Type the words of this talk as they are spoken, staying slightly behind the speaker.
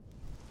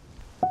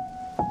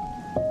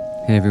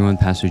Hey everyone,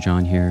 Pastor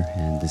John here,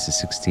 and this is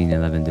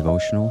 1611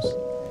 Devotionals.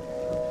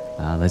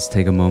 Let's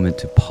take a moment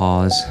to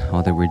pause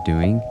all that we're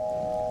doing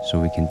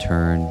so we can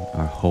turn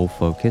our whole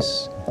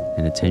focus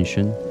and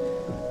attention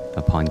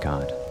upon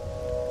God.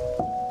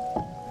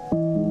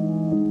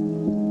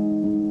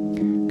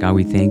 God,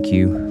 we thank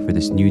you for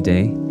this new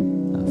day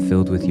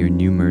filled with your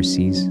new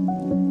mercies.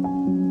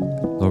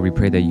 Lord, we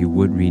pray that you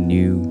would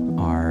renew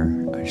our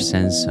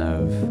sense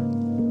of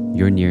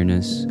your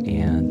nearness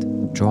and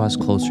draw us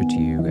closer to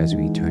you as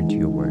we turn to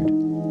your word.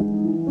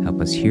 Help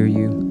us hear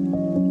you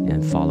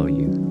and follow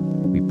you.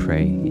 We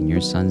pray in your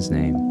Son's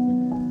name.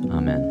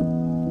 Amen.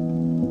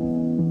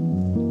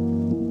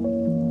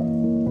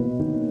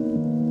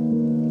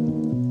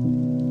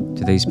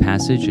 Today's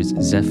passage is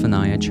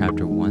Zephaniah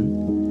chapter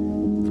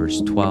 1,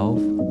 verse 12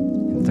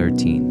 and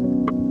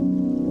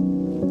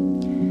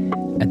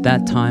 13. At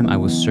that time I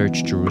will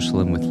search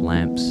Jerusalem with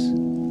lamps,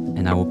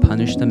 and I will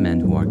punish the men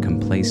who are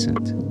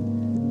complacent,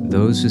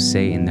 those who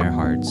say in their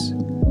hearts,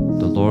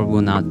 "The Lord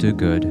will not do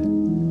good,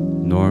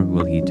 nor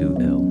will he do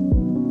ill."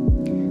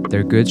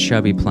 Their goods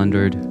shall be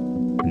plundered,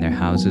 and their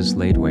houses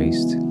laid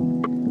waste.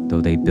 Though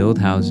they build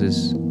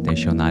houses, they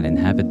shall not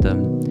inhabit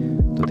them.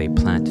 Though they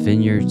plant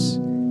vineyards,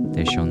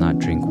 they shall not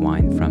drink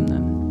wine from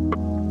them.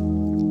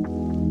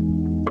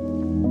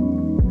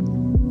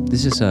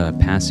 This is a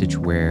passage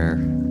where,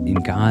 in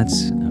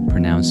God's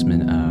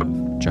pronouncement of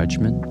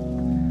judgment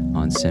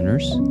on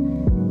sinners,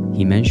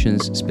 he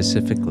mentions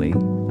specifically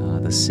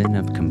the sin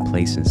of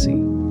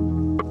complacency.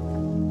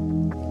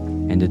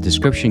 And the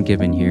description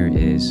given here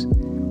is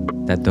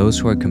that those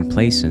who are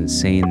complacent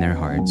say in their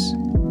hearts,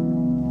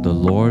 "The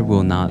Lord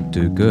will not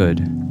do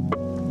good,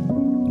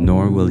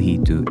 nor will he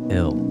do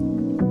ill."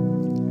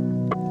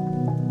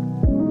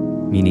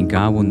 Meaning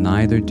God will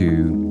neither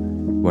do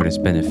what is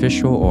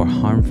beneficial or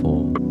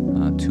harmful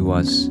to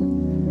us,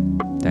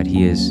 that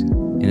he is,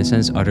 in a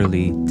sense,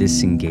 utterly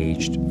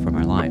disengaged from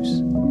our lives.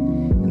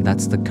 And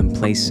that's the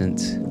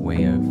complacent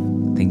way of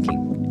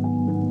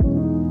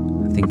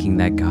thinking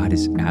that God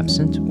is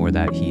absent or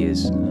that he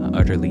is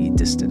utterly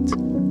distant.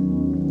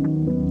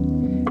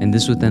 And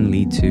this would then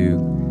lead to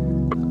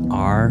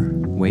our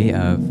way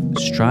of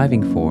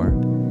striving for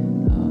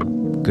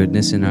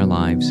goodness in our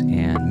lives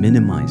and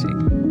minimizing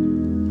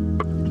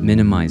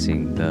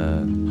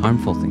the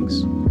harmful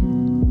things,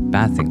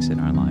 bad things in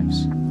our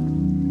lives,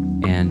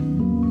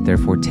 and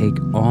therefore take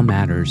all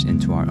matters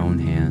into our own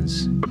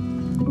hands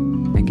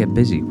and get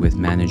busy with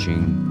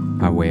managing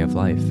our way of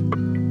life.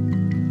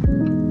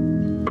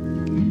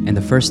 And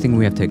the first thing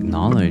we have to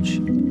acknowledge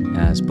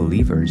as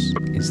believers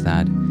is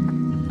that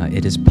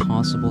it is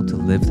possible to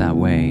live that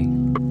way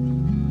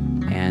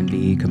and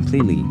be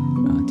completely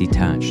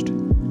detached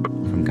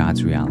from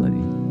God's reality.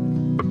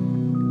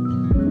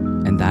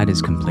 And that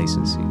is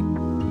complacency.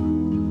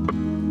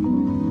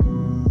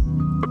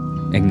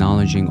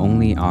 Acknowledging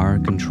only our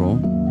control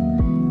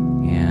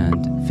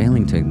and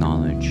failing to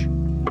acknowledge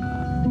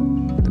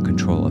the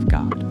control of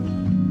God.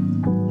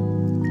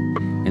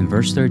 And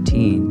verse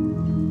 13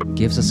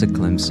 gives us a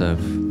glimpse of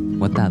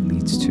what that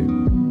leads to.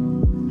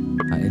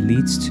 It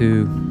leads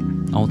to,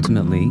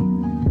 ultimately,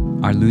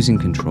 our losing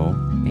control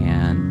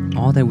and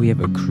all that we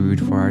have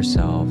accrued for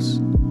ourselves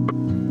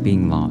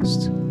being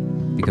lost.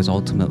 Because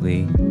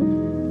ultimately,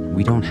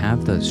 we don't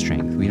have the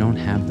strength, we don't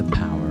have the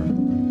power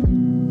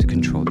to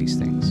control these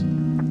things.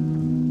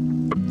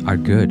 Our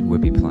good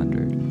would be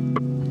plundered,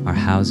 our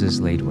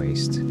houses laid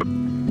waste.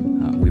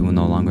 We will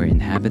no longer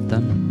inhabit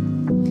them,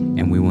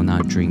 and we will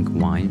not drink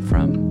wine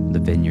from the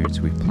vineyards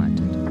we've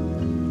planted.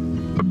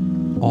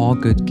 All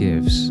good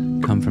gifts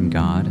come from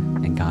God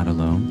and God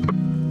alone,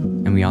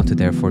 and we ought to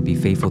therefore be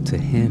faithful to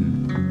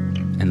him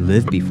and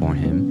live before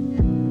him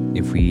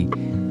if we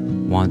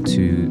want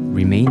to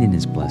remain in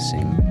his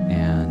blessing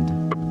and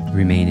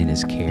remain in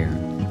his care.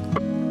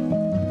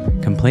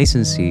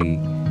 Complacency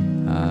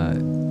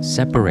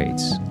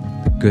separates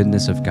the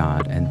goodness of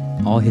God and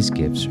all his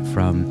gifts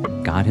from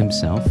God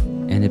himself,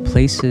 and it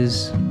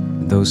places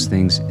those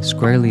things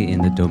squarely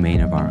in the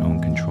domain of our own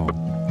control.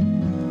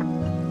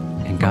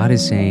 And God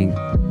is saying,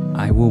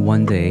 I will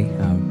one day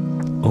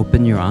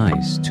open your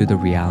eyes to the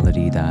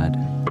reality that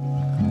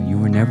you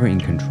were never in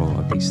control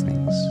of these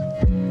things.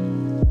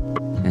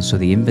 And so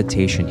the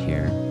invitation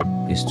here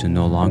is to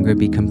no longer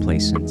be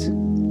complacent,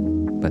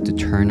 but to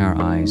turn our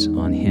eyes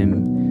on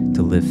him,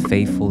 to live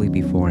faithfully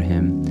before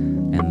him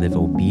and live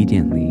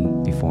obediently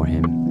before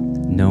him,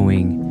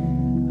 knowing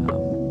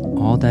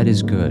all that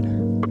is good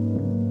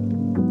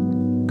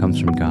comes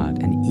from God,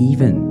 and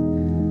even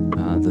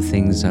the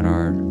things that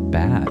are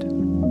bad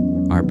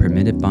are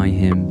permitted by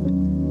him,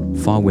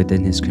 fall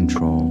within his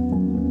control,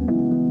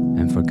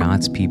 and for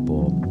God's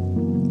people,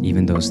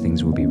 even those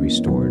things will be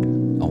restored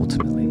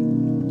ultimately.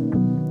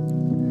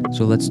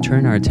 So let's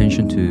turn our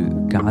attention to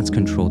God's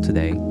control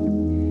today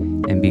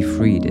and be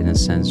freed, in a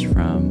sense,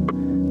 from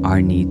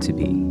our need to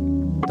be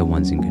the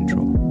ones in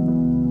control.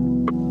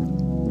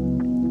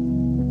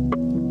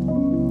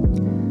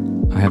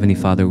 Our Heavenly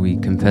Father, we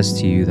confess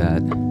to you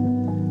that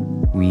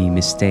we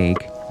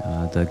mistake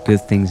the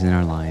good things in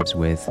our lives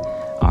with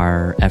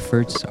our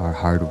efforts, our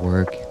hard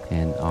work,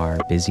 and our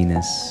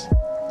busyness,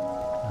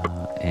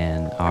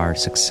 and our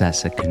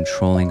success at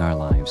controlling our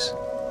lives.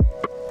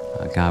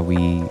 God,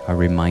 we are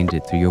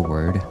reminded through your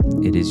word,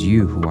 it is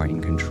you who are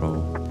in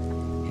control,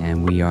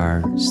 and we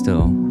are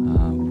still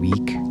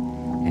weak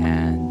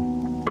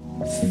and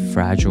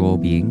fragile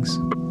beings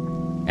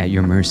at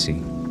your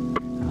mercy,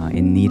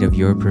 in need of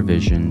your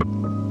provision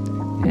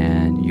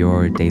and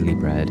your daily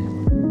bread,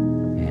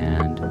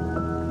 and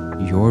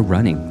you're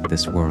running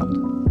this world.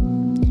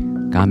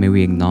 God, may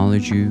we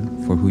acknowledge you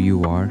for who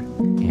you are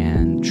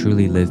and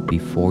truly live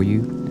before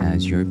you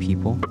as your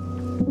people.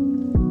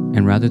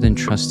 And rather than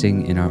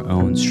trusting in our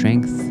own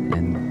strength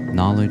and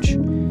knowledge,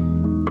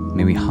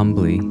 may we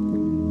humbly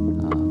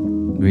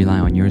rely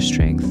on your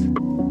strength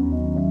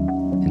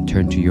and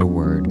turn to your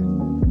word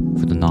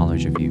for the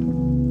knowledge of you.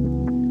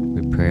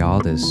 We pray all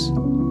this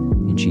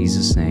in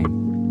Jesus'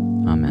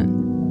 name. Amen.